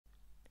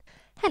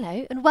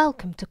Hello and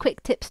welcome to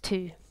Quick Tips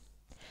 2.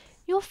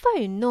 Your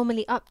phone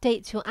normally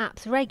updates your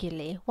apps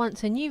regularly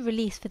once a new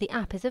release for the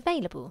app is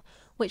available,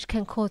 which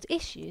can cause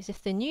issues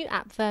if the new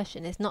app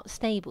version is not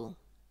stable.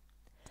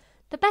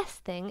 The best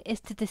thing is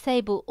to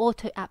disable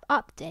Auto App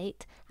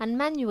Update and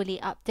manually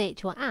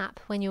update your app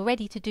when you're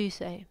ready to do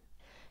so.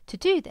 To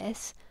do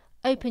this,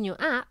 open your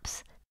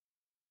apps,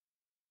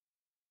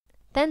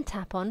 then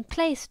tap on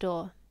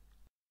Playstore.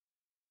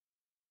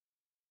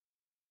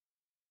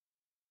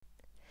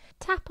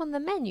 Tap on the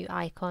menu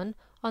icon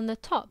on the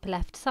top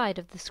left side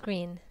of the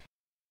screen.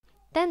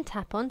 Then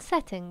tap on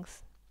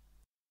Settings.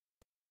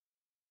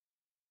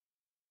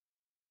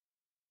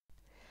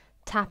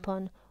 Tap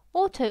on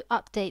Auto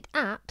Update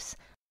Apps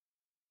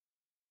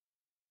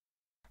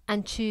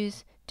and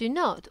choose Do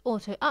Not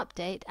Auto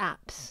Update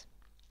Apps.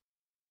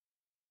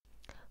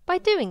 By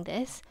doing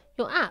this,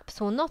 your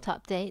apps will not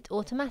update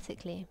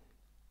automatically.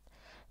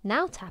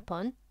 Now tap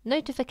on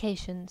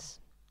Notifications.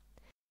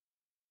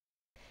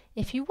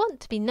 If you want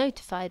to be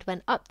notified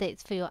when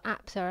updates for your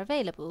apps are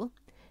available,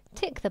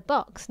 tick the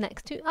box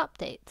next to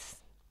Updates.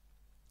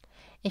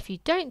 If you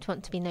don't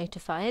want to be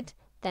notified,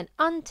 then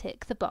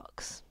untick the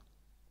box.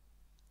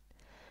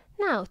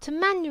 Now, to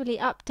manually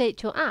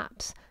update your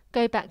apps,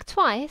 go back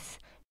twice,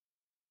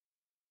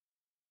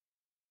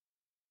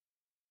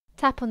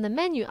 tap on the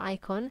menu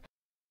icon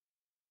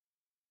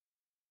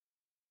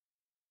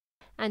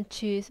and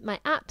choose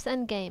My Apps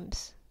and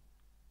Games.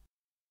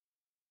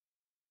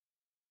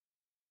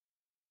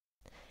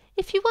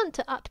 If you want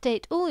to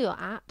update all your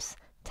apps,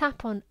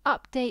 tap on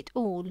Update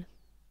All.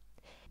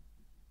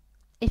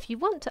 If you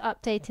want to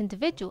update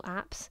individual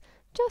apps,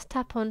 just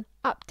tap on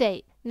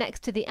Update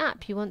next to the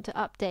app you want to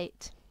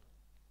update.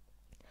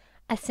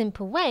 A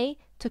simple way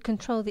to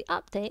control the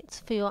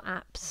updates for your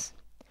apps.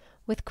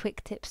 With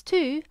Quick Tips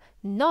 2,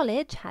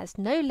 knowledge has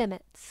no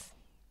limits.